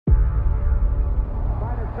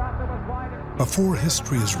Before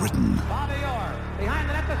history is written,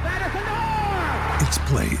 it's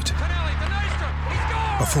played.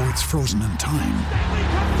 Before it's frozen in time,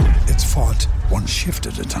 it's fought one shift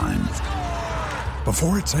at a time.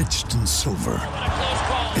 Before it's etched in silver,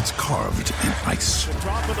 it's carved in ice.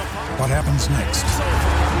 What happens next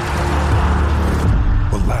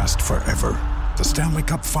will last forever. The Stanley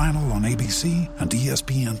Cup Final on ABC and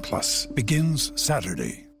ESPN Plus begins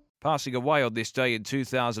Saturday. Passing away on this day in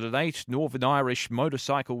 2008, Northern Irish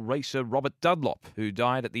motorcycle racer Robert Dunlop, who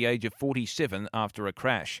died at the age of 47 after a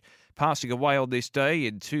crash. Passing away on this day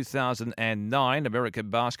in 2009, American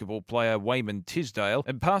basketball player Wayman Tisdale.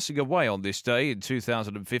 And passing away on this day in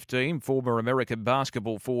 2015, former American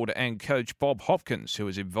basketball forward and coach Bob Hopkins, who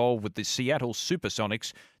was involved with the Seattle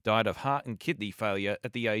Supersonics, died of heart and kidney failure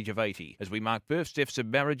at the age of 80. As we mark births, deaths and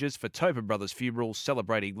marriages for Tobin Brothers Funerals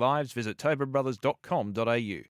Celebrating Lives, visit tobinbrothers.com.au.